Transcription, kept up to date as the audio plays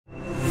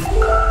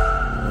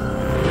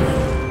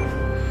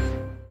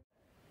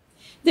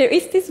There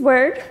is this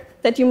word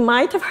that you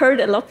might have heard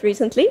a lot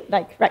recently,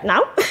 like right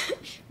now,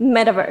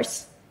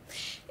 metaverse.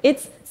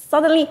 It's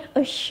suddenly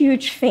a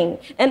huge thing.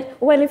 And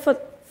while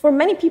for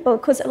many people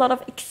it causes a lot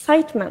of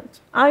excitement,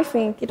 I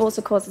think it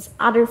also causes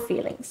other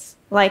feelings,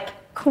 like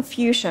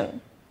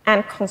confusion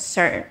and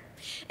concern.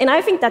 And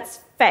I think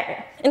that's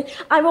fair. And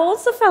I've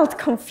also felt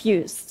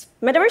confused.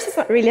 Metaverse is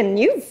not really a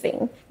new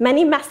thing.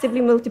 Many massively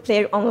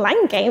multiplayer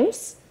online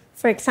games,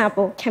 for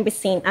example, can be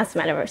seen as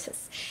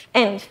metaverses.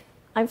 And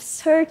I've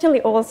certainly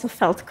also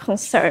felt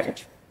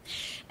concerned,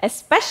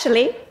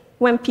 especially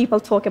when people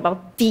talk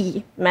about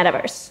the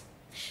metaverse.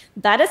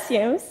 That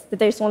assumes that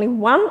there's only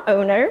one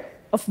owner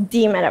of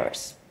the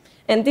metaverse,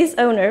 and this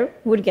owner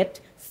would get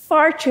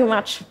far too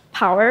much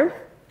power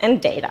and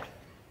data.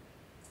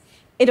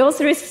 It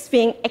also risks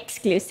being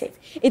exclusive.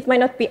 It might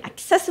not be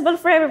accessible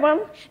for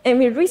everyone, and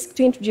we risk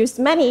to introduce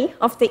many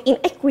of the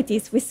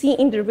inequities we see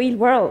in the real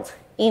world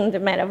in the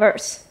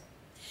metaverse.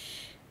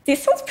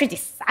 This sounds pretty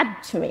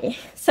sad to me.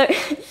 So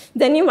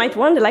then you might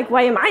wonder, like,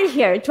 why am I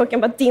here talking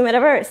about the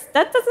metaverse?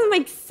 That doesn't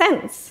make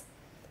sense.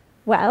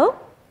 Well,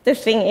 the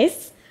thing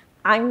is,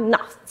 I'm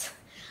not.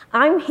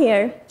 I'm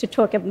here to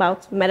talk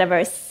about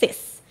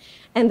Metaverses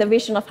and the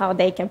vision of how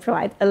they can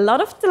provide a lot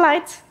of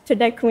delight to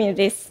their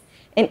communities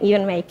and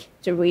even make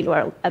the real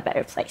world a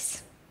better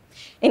place.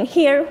 And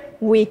here,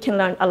 we can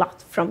learn a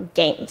lot from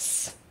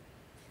games.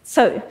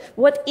 So,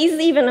 what is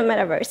even a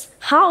metaverse?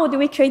 How do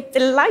we create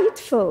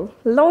delightful,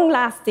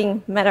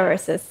 long-lasting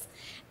metaverses?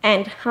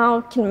 And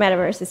how can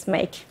metaverses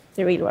make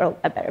the real world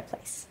a better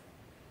place?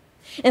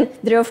 And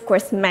there are, of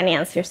course, many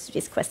answers to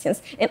these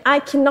questions. And I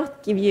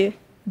cannot give you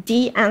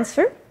the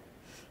answer,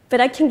 but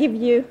I can give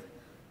you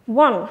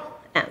one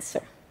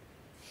answer.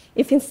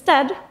 If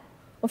instead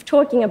of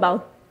talking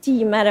about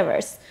the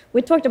metaverse,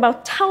 we talked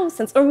about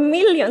thousands or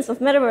millions of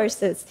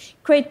metaverses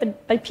created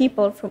by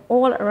people from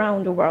all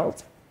around the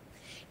world,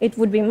 it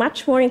would be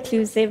much more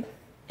inclusive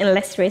and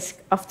less risk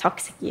of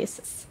toxic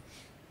uses.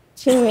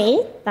 To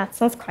me, that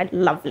sounds quite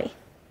lovely.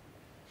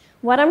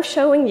 What I'm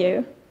showing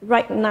you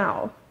right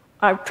now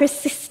are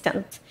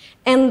persistent,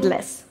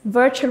 endless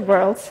virtual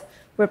worlds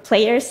where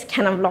players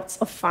can have lots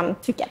of fun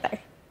together.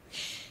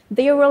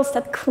 They are worlds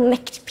that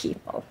connect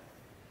people.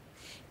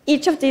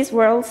 Each of these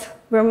worlds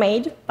were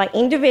made by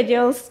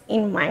individuals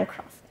in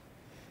Minecraft.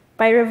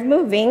 By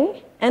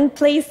removing and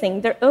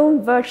placing their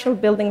own virtual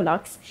building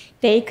blocks,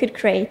 they could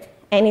create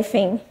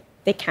anything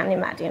they can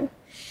imagine.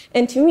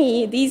 And to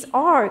me, these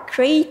are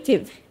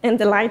creative and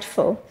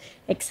delightful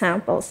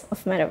examples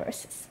of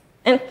metaverses.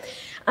 And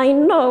I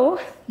know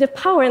the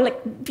power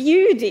and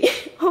beauty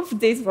of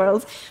these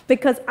worlds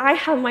because I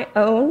have my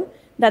own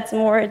that's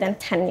more than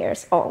 10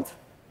 years old.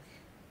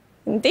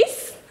 And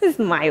this is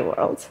my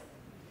world.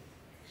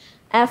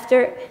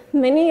 After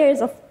many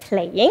years of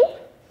playing,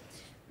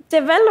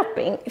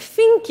 developing,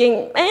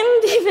 thinking,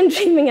 and even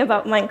dreaming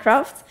about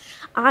Minecraft,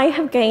 I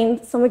have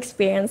gained some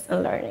experience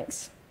and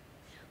learnings.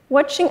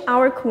 Watching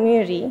our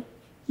community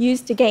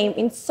use the game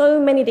in so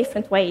many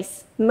different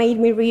ways made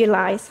me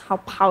realize how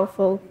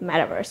powerful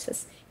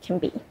metaverses can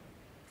be.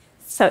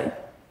 So,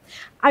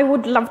 I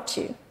would love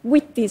to,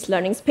 with these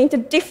learnings, paint a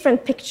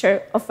different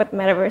picture of what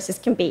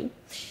metaverses can be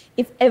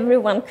if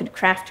everyone could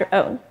craft their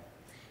own.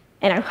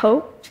 And I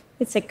hope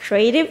it's a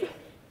creative,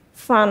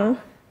 fun,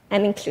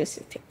 and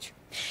inclusive picture.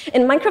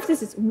 And Minecraft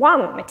is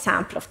one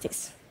example of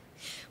this.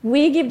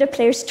 We give the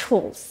players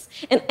tools,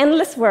 an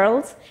endless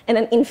world, and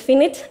an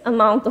infinite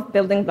amount of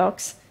building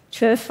blocks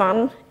to have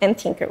fun and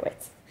tinker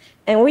with.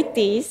 And with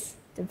these,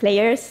 the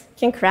players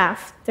can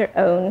craft their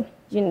own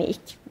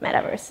unique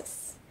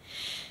metaverses.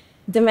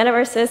 The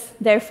metaverses,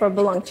 therefore,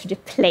 belong to the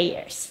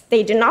players.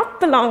 They do not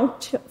belong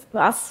to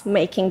us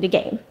making the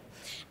game.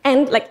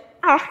 And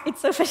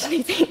it's so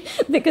fascinating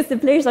because the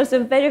players are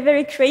so very,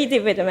 very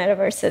creative with the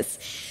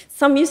metaverses.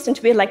 Some used them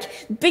to be like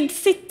big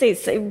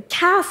cities,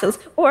 castles,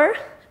 or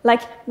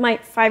like my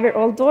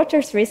 5-year-old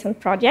daughter's recent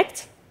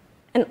project,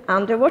 an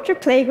underwater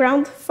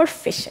playground for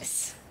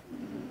fishes.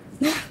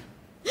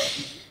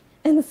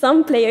 And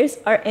some players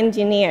are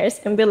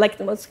engineers and build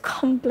the most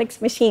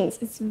complex machines.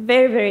 It's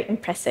very, very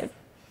impressive.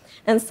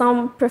 And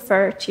some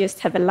prefer to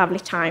just have a lovely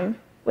time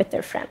with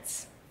their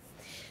friends.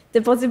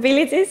 The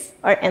possibilities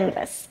are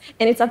endless,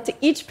 and it's up to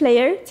each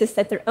player to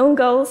set their own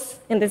goals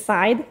and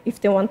decide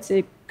if they want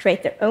to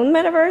create their own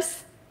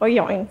metaverse or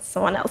join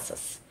someone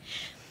else's.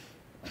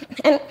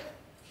 And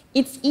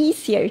it's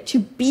easier to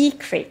be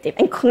creative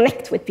and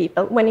connect with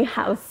people when you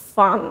have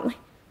fun.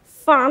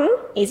 Fun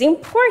is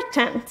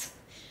important.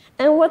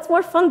 And what's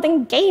more fun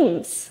than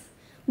games?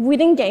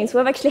 Within games,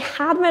 we've actually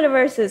had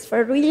metaverses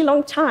for a really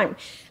long time.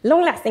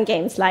 Long-lasting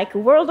games like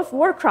World of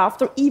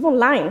Warcraft or EVE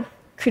Online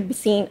could be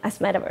seen as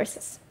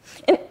metaverses.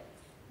 And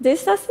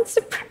this doesn't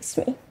surprise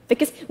me,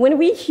 because when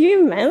we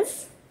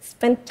humans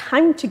spend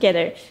time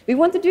together, we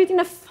want to do it in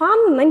a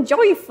fun and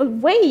joyful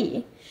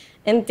way.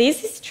 And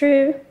this is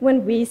true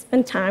when we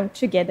spend time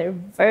together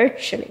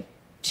virtually,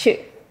 too.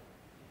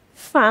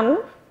 Fun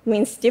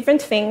means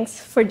different things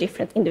for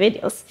different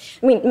individuals.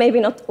 I mean, maybe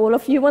not all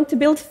of you want to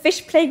build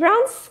fish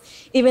playgrounds,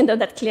 even though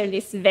that clearly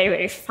is very,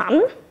 very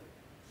fun.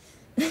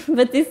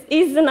 But this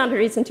is another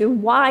reason to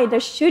why there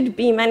should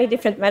be many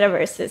different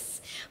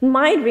metaverses.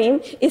 My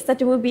dream is that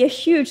there will be a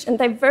huge and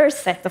diverse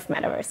set of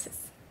metaverses.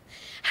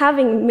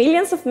 Having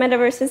millions of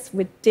metaverses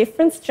with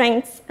different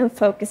strengths and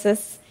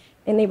focuses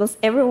enables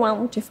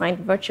everyone to find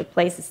virtual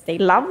places they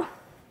love,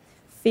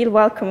 feel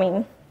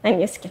welcoming, and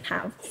just can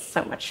have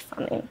so much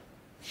fun in.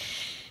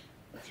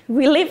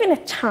 We live in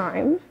a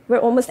time where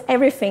almost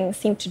everything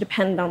seems to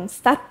depend on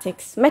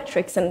statics,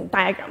 metrics, and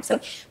diagrams.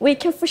 And we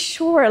can for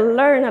sure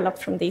learn a lot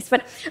from these,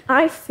 but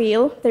I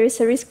feel there is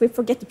a risk we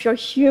forget the pure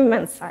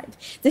human side,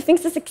 the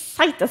things that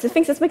excite us, the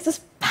things that make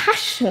us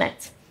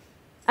passionate.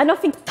 I don't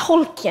think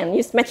Tolkien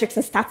used metrics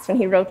and stats when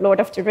he wrote Lord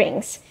of the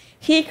Rings.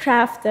 He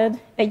crafted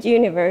a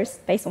universe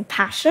based on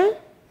passion,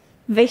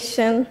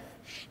 vision,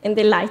 and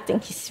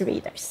delighting his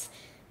readers.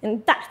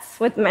 And that's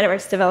what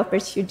metaverse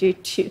developers should do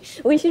too.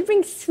 We should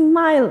bring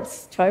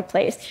smiles to our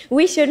players.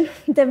 We should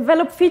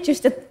develop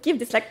features that give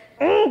this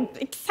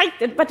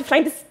excited butterfly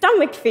in the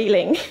stomach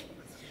feeling.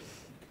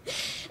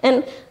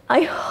 And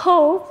I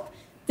hope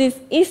this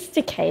is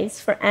the case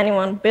for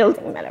anyone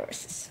building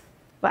metaverses.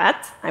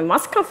 But I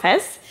must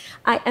confess,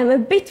 I am a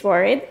bit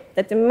worried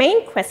that the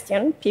main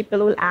question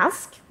people will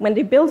ask when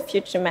they build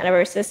future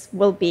metaverses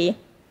will be,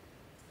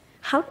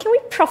 how can we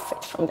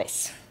profit from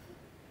this?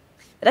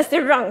 That's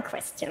the wrong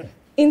question.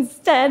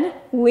 Instead,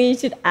 we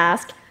should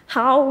ask,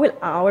 how will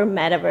our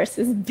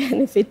metaverses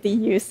benefit the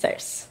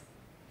users?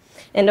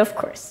 And of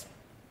course,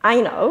 I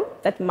know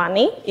that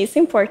money is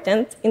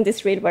important in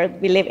this real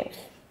world we live in.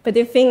 But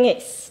the thing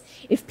is,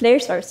 if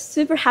players are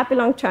super happy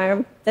long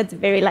term, that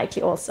very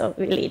likely also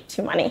will lead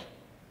to money.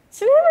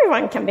 So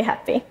everyone can be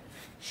happy.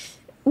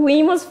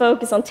 We must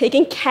focus on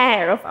taking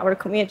care of our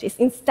communities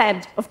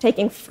instead of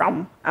taking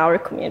from our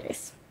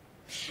communities.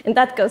 And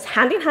that goes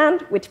hand in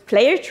hand with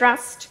player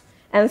trust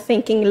and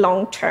thinking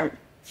long term.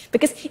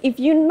 Because if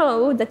you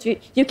know that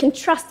you can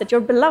trust that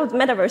your beloved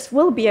metaverse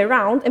will be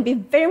around and be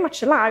very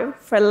much alive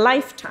for a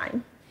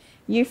lifetime,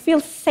 you feel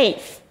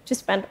safe to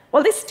spend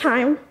all this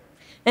time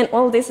and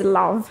all this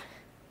love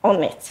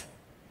on it.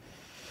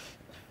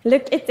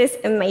 Look at this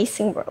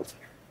amazing world.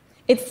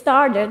 It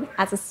started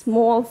as a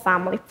small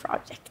family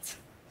project.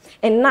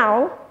 And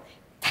now,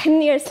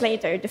 10 years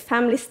later, the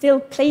family still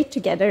play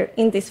together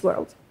in this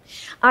world.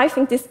 I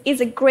think this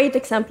is a great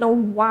example of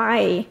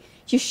why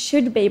you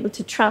should be able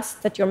to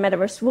trust that your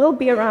metaverse will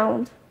be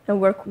around and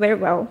work very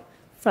well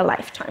for a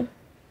lifetime.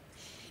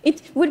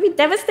 It would be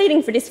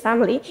devastating for this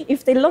family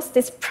if they lost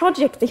this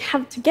project they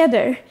have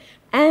together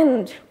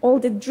and all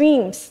the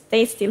dreams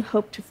they still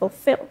hope to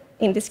fulfill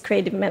in this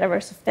creative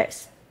metaverse of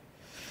theirs.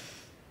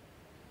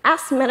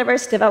 As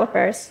metaverse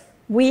developers,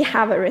 we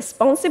have a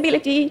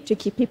responsibility to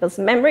keep people's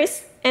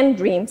memories and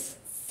dreams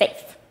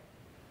safe.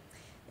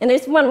 And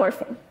there's one more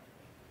thing.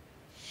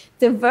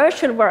 The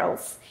virtual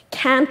worlds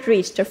can't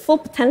reach their full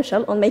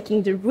potential on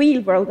making the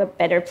real world a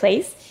better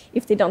place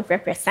if they don't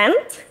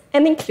represent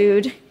and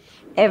include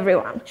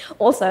everyone.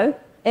 Also,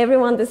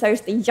 everyone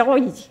deserves the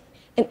joy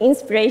and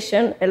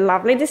inspiration a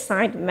lovely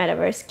designed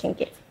metaverse can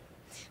give.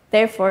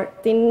 Therefore,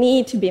 there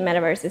need to be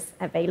metaverses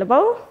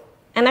available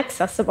and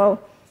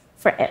accessible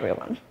for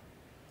everyone.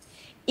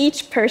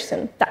 Each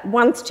person that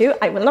wants to,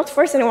 I will not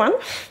force anyone,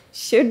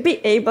 should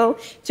be able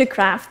to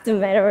craft the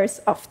metaverse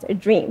of their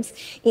dreams,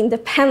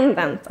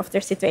 independent of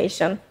their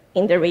situation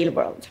in the real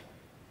world.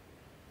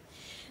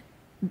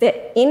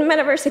 The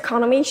in-metaverse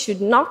economy should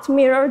not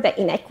mirror the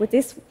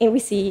inequities we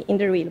see in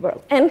the real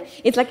world. And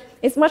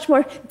it's much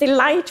more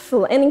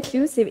delightful and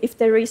inclusive if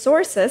the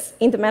resources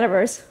in the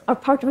metaverse are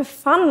part of a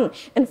fun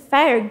and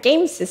fair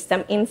game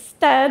system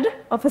instead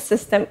of a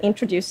system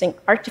introducing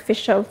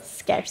artificial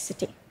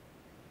scarcity.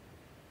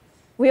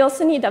 We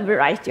also need a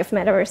variety of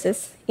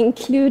metaverses,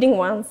 including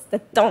ones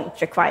that don't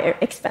require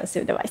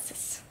expensive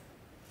devices.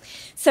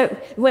 So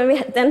when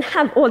we then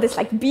have all these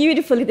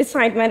beautifully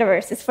designed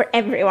metaverses for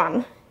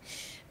everyone,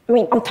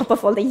 on top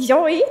of all the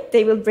joy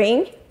they will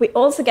bring, we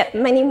also get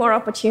many more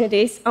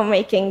opportunities of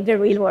making the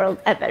real world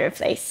a better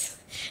place.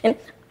 And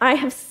I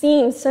have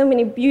seen so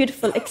many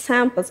beautiful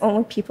examples on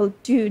when people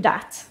do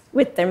that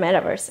with their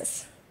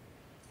metaverses.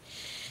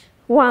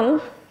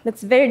 One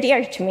that's very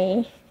dear to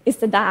me is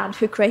the dad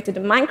who created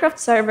a Minecraft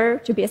server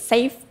to be a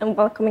safe and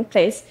welcoming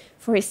place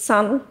for his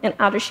son and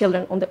other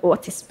children on the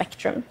autism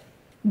spectrum.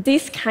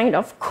 This kind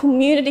of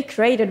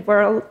community-created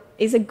world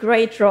is a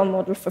great role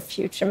model for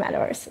future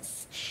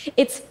metaverses.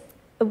 It's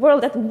a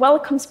world that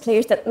welcomes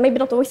players that maybe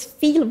not always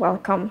feel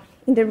welcome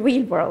in the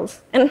real world.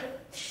 And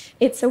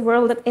it's a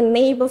world that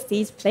enables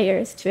these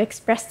players to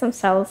express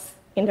themselves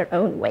in their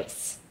own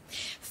ways.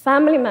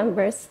 Family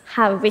members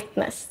have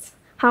witnessed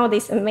how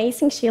these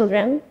amazing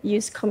children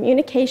use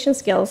communication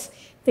skills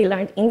they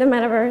learned in the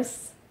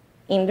metaverse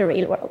in the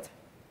real world.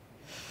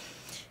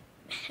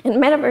 And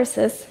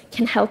metaverses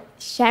can help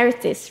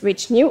charities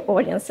reach new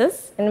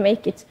audiences and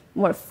make it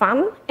more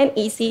fun and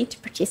easy to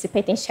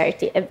participate in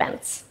charity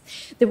events.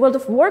 The World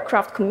of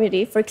Warcraft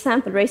community, for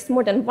example, raised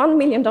more than $1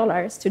 million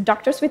to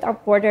Doctors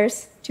Without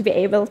Borders to be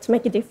able to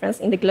make a difference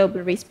in the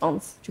global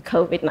response to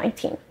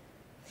COVID-19.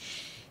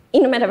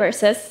 In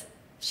metaverses,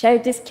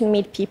 charities can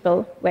meet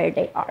people where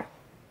they are.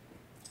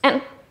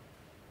 And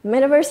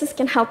metaverses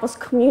can help us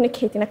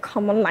communicate in a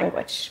common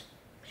language,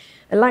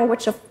 a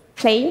language of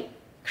play,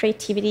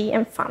 creativity,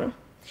 and fun.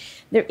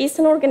 There is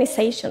an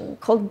organization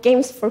called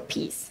Games for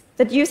Peace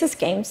that uses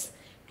games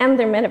and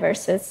their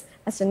metaverses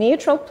as a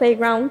neutral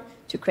playground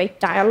to create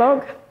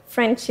dialogue,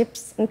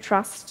 friendships, and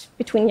trust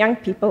between young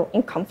people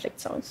in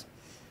conflict zones.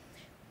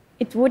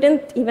 It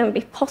wouldn't even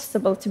be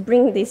possible to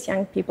bring these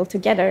young people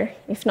together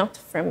if not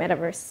for a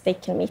metaverse they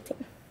can meet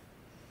in.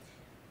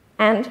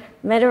 And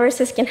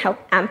metaverses can help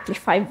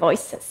amplify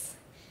voices.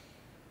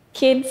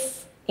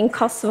 Kids in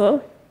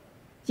Kosovo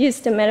use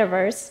the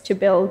metaverse to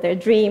build their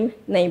dream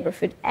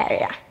neighborhood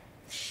area.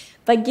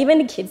 By giving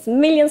the kids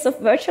millions of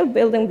virtual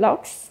building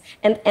blocks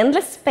and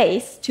endless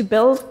space to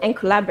build and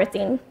collaborate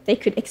in, they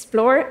could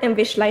explore and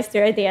visualize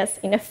their ideas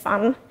in a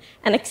fun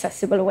and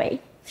accessible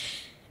way.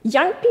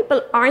 Young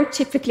people aren't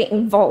typically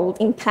involved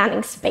in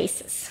planning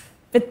spaces,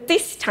 but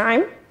this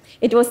time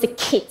it was the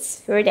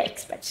kids who were the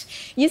experts.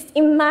 Just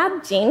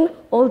imagine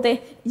all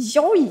the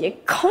joy,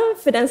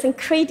 confidence, and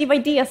creative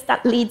ideas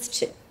that leads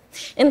to.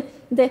 And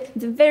the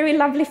very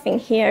lovely thing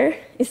here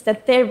is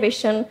that their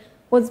vision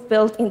was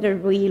built in the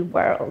real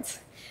world.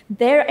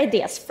 Their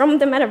ideas from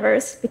the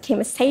metaverse became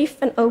a safe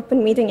and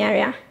open meeting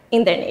area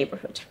in their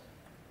neighborhood.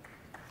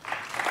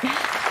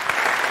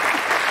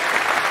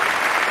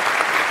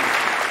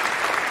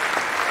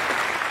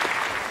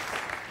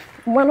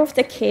 One of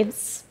the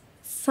kids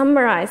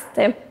summarized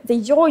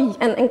the joy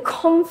and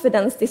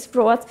confidence this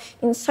brought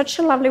in such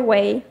a lovely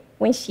way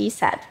when she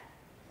said,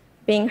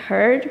 "Being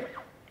heard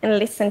and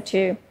listened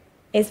to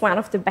is one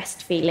of the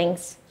best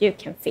feelings you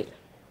can feel."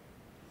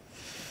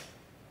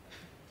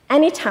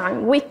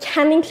 Anytime we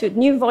can include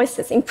new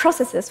voices in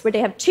processes where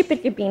they have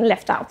typically been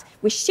left out,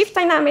 we shift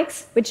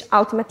dynamics, which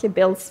ultimately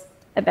builds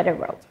a better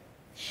world.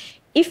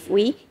 If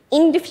we,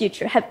 in the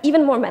future, have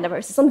even more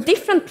metaverses on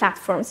different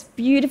platforms,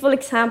 beautiful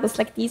examples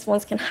like these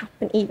ones can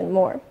happen even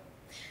more.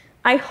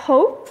 I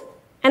hope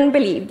and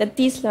believe that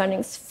these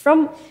learnings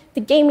from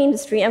the game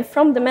industry and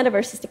from the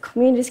metaverses the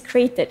communities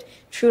created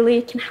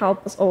truly can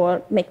help us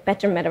all make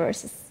better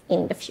metaverses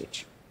in the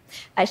future.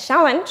 A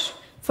challenge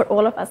for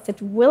all of us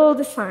that will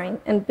design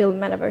and build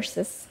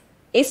metaverses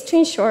is to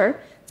ensure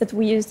that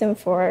we use them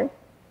for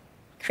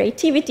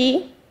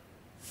creativity,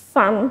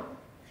 fun,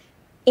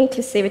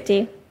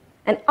 inclusivity,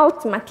 and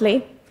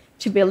ultimately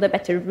to build a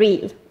better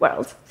real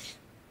world.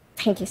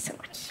 Thank you so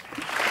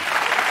much.